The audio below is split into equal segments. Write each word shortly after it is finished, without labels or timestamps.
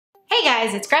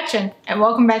guys, it's Gretchen and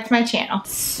welcome back to my channel.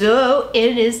 So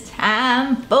it is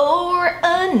time for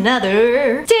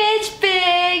another Stitch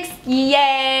Fix,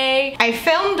 yay! I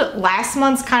filmed last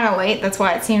month's kind of late, that's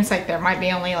why it seems like there might be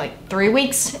only like 3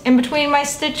 weeks in between my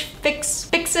Stitch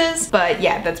fixes, but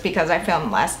yeah, that's because I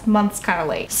filmed last month's kind of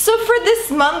late. So for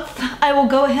this month, I will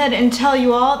go ahead and tell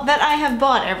you all that I have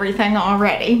bought everything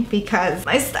already because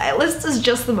my stylist is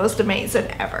just the most amazing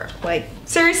ever. Like,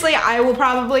 seriously, I will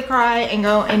probably cry and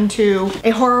go into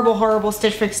a horrible, horrible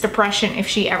Stitch Fix depression if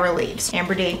she ever leaves.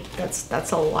 Amber D,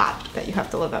 that's a lot that you have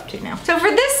to live up to now. So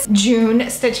for this June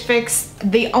Stitch Fix,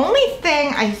 the only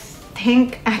thing I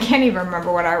can't even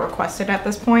remember what I requested at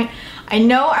this point. I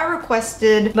know I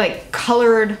requested like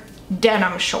colored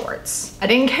denim shorts. I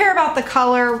didn't care about the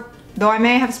color, though I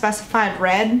may have specified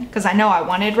red because I know I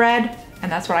wanted red.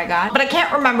 And that's what I got. But I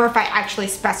can't remember if I actually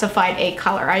specified a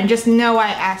color. I just know I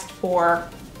asked for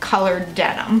colored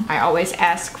denim. I always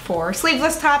ask for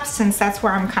sleeveless tops since that's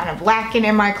where I'm kind of lacking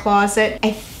in my closet.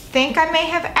 I think I may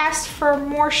have asked for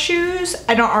more shoes.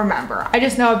 I don't remember. I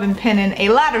just know I've been pinning a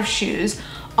lot of shoes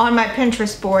on my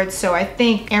Pinterest board, so I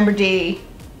think Amber D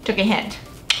took a hint.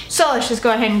 So let's just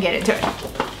go ahead and get into it.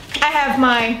 I have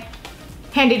my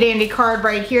handy dandy card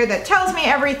right here that tells me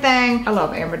everything. I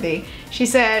love Amber D. She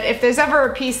said if there's ever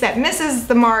a piece that misses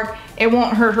the mark, it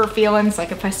won't hurt her feelings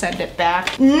like if I send it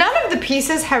back. None of the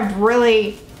pieces have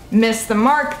really missed the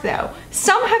mark though.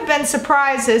 Some have been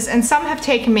surprises and some have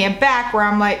taken me aback where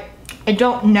I'm like, I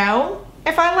don't know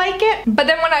if I like it. But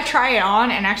then when I try it on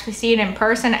and actually see it in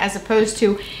person as opposed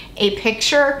to a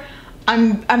picture,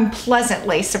 I'm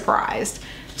pleasantly surprised.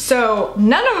 So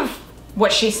none of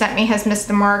what she sent me has missed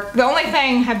the mark. The only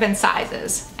thing have been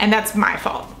sizes, and that's my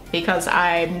fault because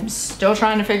I'm still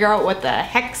trying to figure out what the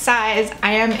heck size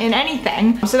I am in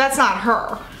anything. So that's not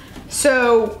her.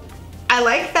 So I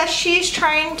like that she's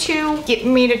trying to get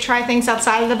me to try things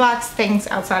outside of the box, things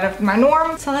outside of my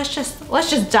norm. So let's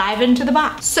just dive into the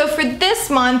box. So for this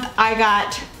month, I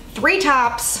got 3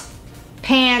 tops,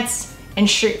 pants, and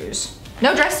shoes.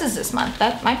 No dresses this month.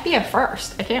 That might be a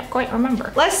first. I can't quite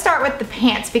remember. Let's start with the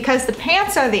pants because the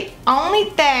pants are the only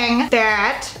thing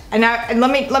that, and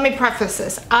let me preface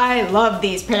this. I love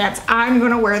these pants. I'm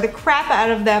gonna wear the crap out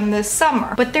of them this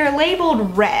summer, but they're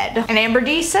labeled red and Amber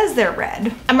D says they're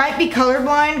red. I might be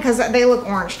colorblind because they look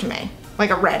orange to me,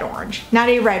 like a red orange, not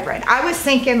a red red. I was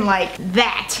thinking like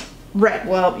that red.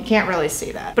 Well, you can't really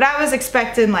see that, but I was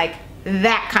expecting like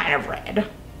that kind of red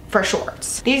for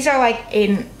shorts. These are like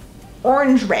an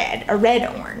orange red, a red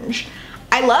orange.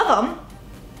 I love them.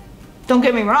 Don't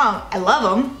get me wrong, I love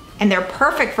them. And they're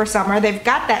perfect for summer. They've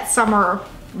got that summer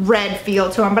red feel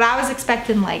to them, but I was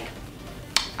expecting like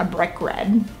a brick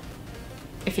red,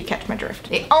 if you catch my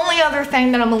drift. The only other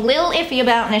thing that I'm a little iffy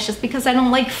about, and it's just because I don't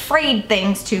like frayed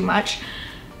things too much.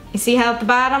 You see how at the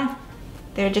bottom,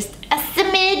 they're just a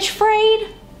smidge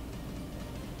frayed?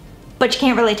 But you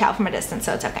can't really tell from a distance,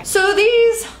 so it's okay. So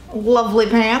these lovely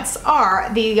pants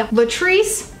are the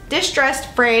Latrice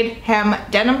Distressed Frayed Hem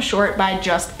Denim Short by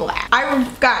Just Black.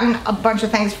 I've gotten a bunch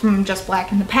of things from Just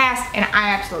Black in the past and I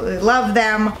absolutely love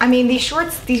them. I mean, these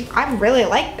shorts, I really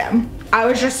like them. I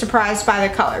was just surprised by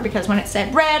the color because when it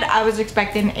said red, I was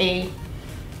expecting a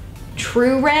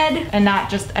true red and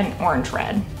not just an orange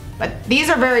red. But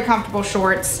these are very comfortable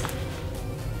shorts.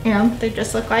 You know, they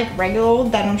just look like regular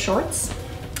old denim shorts.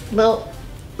 Little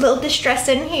distress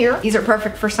in here. These are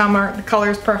perfect for summer. The color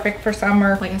is perfect for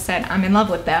summer. Like I said, I'm in love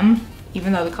with them,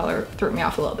 even though the color threw me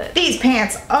off a little bit. These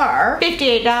pants are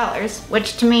 $58,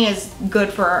 which to me is good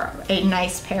for a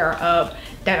nice pair of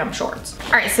denim shorts.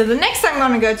 All right, so the next I'm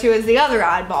gonna go to is the other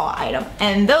oddball item,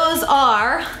 and those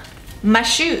are my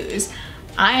shoes.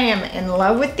 I am in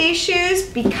love with these shoes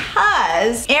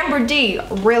because Amber D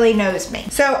really knows me.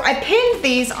 So I pinned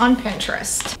these on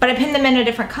Pinterest, but I pinned them in a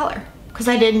different color because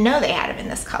I didn't know they had them in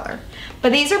this color.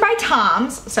 But these are by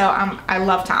Tom's, so I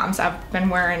love Tom's. I've been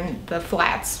wearing the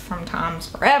flats from Tom's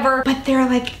forever, but they're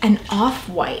like an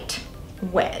off-white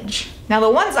wedge. Now the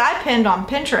ones I pinned on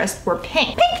Pinterest were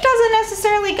pink. Pink doesn't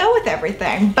necessarily go with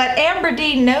everything, but Amber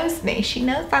D knows me. She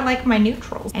knows I like my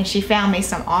neutrals, and she found me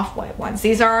some off-white ones.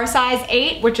 These are a size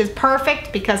 8, which is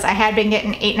perfect because I had been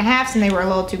getting 8.5s and they were a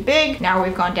little too big. Now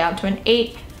we've gone down to an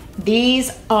 8.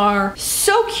 These are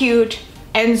so cute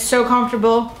and so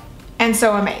comfortable and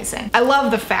so amazing. I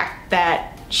love the fact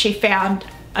that she found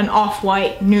an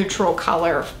off-white neutral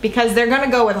color because they're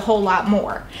gonna go with a whole lot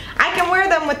more. I can wear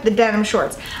them with the denim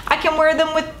shorts. I can wear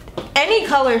them with any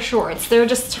color shorts. They're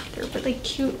really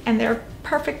cute and they're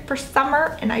perfect for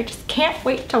summer and I just can't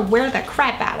wait to wear the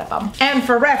crap out of them. And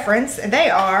for reference, they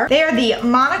are the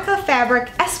Monica Fabric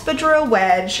Espadrille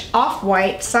Wedge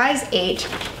Off-White size 8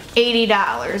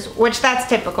 $80, which that's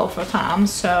typical for Tom.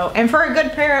 So, and for a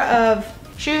good pair of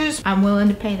shoes, I'm willing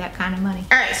to pay that kind of money.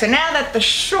 All right, so now that the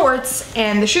shorts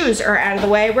and the shoes are out of the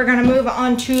way, we're gonna move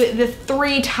on to the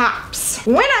 3 tops.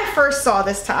 When I first saw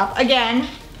this top, again,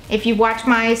 if you watch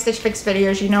my Stitch Fix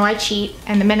videos, you know I cheat,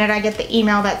 and the minute I get the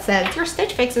email that says your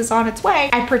Stitch Fix is on its way,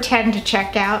 I pretend to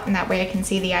check out, and that way I can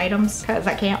see the items, because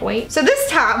I can't wait. So this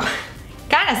top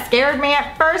kind of scared me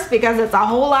at first because it's a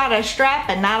whole lot of strap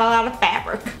and not a lot of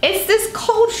fabric. It's this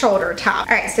cold shoulder top.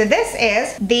 All right, so this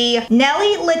is the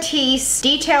Nelli Lattice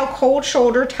Detail Cold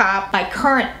Shoulder Top by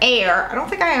Current Air. I don't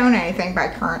think I own anything by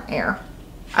Current Air.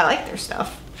 I like their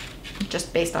stuff,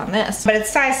 just based on this. But it's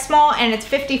size small and it's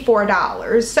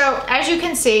 $54. So as you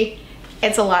can see,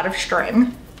 it's a lot of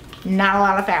string, not a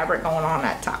lot of fabric going on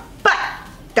that top. But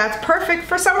that's perfect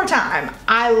for summertime.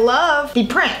 I love the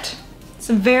print. It's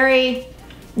a very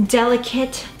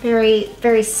delicate,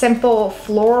 very simple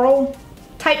floral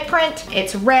type print.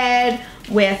 It's red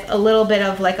with a little bit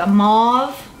of like a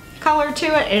mauve color to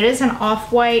it. It is an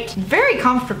off-white, very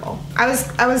comfortable. I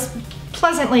was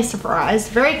pleasantly surprised.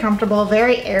 Very comfortable,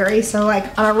 very airy. So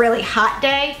like on a really hot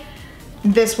day,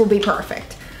 this will be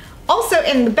perfect. Also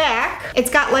in the back, it's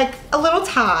got like a little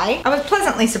tie. I was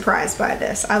pleasantly surprised by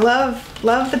this. I love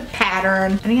the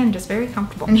pattern. And again, just very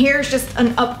comfortable. And here's just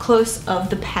an up close of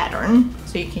the pattern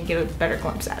so you can get a better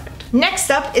glimpse at it. Next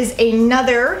up is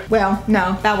another, well,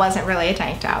 no, that wasn't really a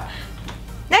tank top.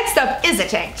 Next up is a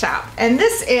tank top. And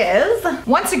this is,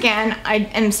 once again, I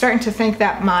am starting to think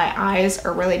that my eyes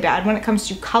are really bad when it comes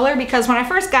to color, because when I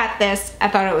first got this, I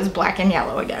thought it was black and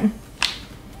yellow again,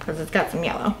 because it's got some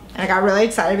yellow. And I got really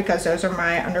excited because those are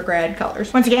my undergrad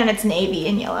colors. Once again, it's navy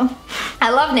and yellow.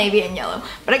 I love navy and yellow,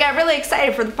 but I got really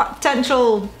excited for the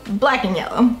potential black and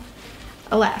yellow.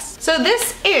 Alas. So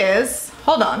this is,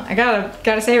 hold on, I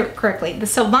gotta say it correctly. The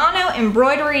Silvano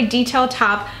Embroidery Detail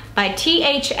Top by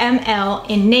THML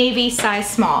in navy, size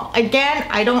small. Again,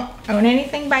 I don't own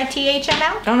anything by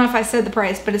THML. I don't know if I said the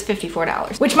price, but it's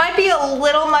 $54, which might be a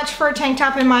little much for a tank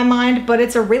top in my mind, but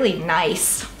it's a really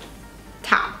nice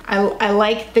top. I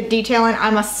like the detailing.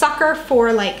 I'm a sucker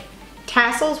for like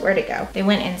tassels. Where'd it go? They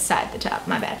went inside the top,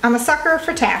 my bad. I'm a sucker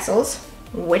for tassels,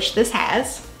 which this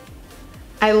has.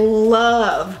 I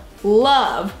love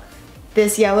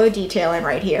this yellow detailing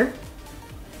right here.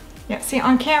 Yeah, see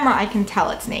on camera I can tell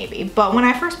it's navy, but when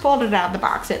I first pulled it out of the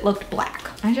box, it looked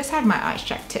black. I just had my eyes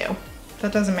checked too.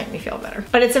 That doesn't make me feel better.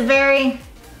 But it's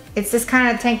this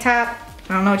kind of tank top.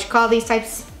 I don't know what you call these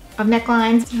types of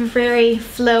necklines. It's very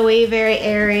flowy, very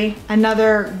airy.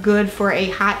 Another good for a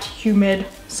hot, humid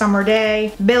summer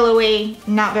day. Billowy,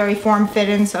 not very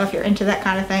form-fitting, so if you're into that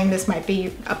kind of thing, this might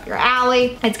be up your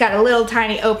alley. It's got a little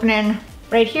tiny opening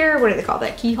right here. What do they call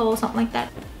that? Keyhole, something like that.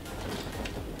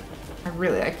 I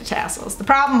really like the tassels. The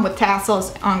problem with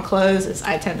tassels on clothes is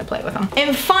I tend to play with them.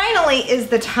 And finally is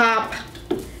the top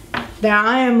that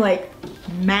I am like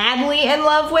madly in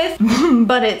love with,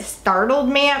 but it startled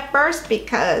me at first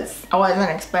because I wasn't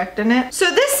expecting it. So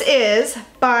this is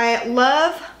by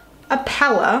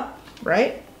Loveappella,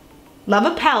 right?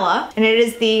 Loveappella, and it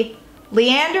is the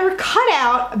Leander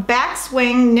Cutout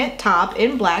Backswing Knit Top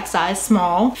in black, size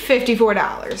small,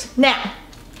 $54. Now,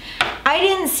 I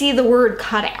didn't see the word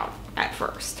cutout at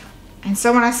first. And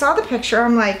so when I saw the picture,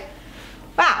 I'm like,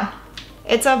 wow,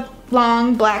 it's a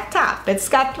long black top. It's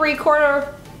got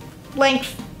 3/4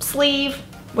 length sleeve,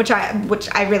 which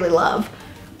I really love.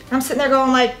 I'm sitting there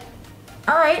going like,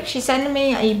 all right, she's sending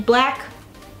me a black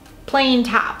plain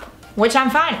top, which I'm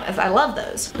fine with. I love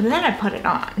those. But then I put it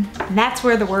on, and that's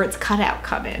where the words cutout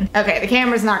come in. Okay, the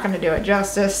camera's not gonna do it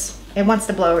justice. It wants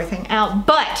to blow everything out,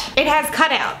 but it has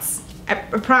cutouts. I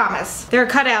promise. There are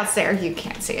cutouts there. You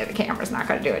can't see it. The camera's not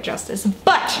gonna do it justice.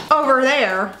 But over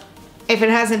there, if it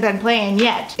hasn't been playing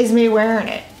yet, is me wearing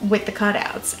it with the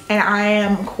cutouts. And I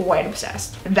am quite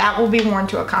obsessed. That will be worn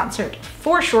to a concert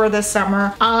for sure this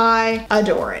summer. I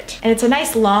adore it. And it's a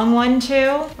nice long one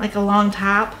too, like a long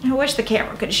top. I wish the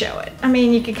camera could show it. I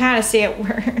mean, you can kind of see it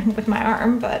with my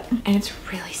arm, but, and it's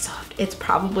really soft. It's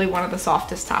probably one of the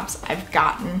softest tops I've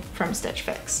gotten from Stitch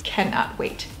Fix. Cannot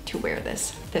wait to wear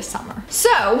this summer.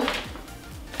 So,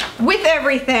 with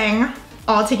everything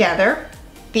all together,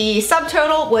 the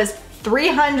subtotal was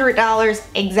 $300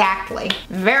 exactly.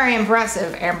 Very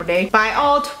impressive, Amber D. By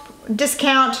all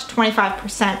discount,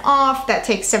 25% off. That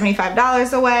takes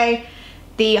 $75 away.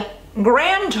 The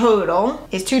grand total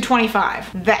is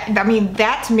 $225.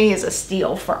 That to me is a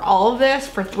steal for all of this,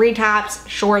 for 3 tops,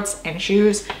 shorts, and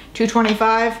shoes.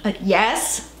 $225. But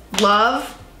yes,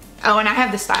 love. Oh, and I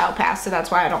have the style pass, so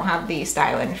that's why I don't have the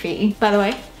styling fee. By the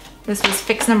way, this was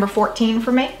fix number 14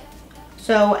 for me.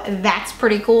 So that's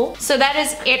pretty cool. So that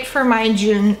is it for my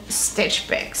June stitch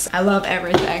picks. I love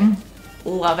everything.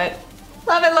 Love it.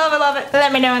 Love it, love it, love it.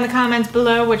 Let me know in the comments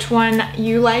below which one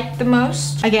you like the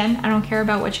most. Again, I don't care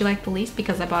about what you like the least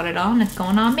because I bought it all and it's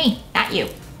going on me, not you.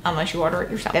 Unless you order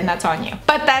it yourself, then that's on you.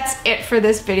 But that's it for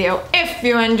this video. If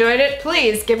you enjoyed it,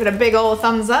 please give it a big old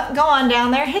thumbs up. Go on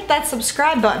down there, hit that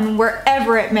subscribe button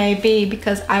wherever it may be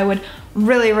because I would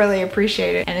really, really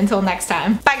appreciate it. And until next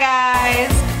time, bye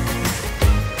guys.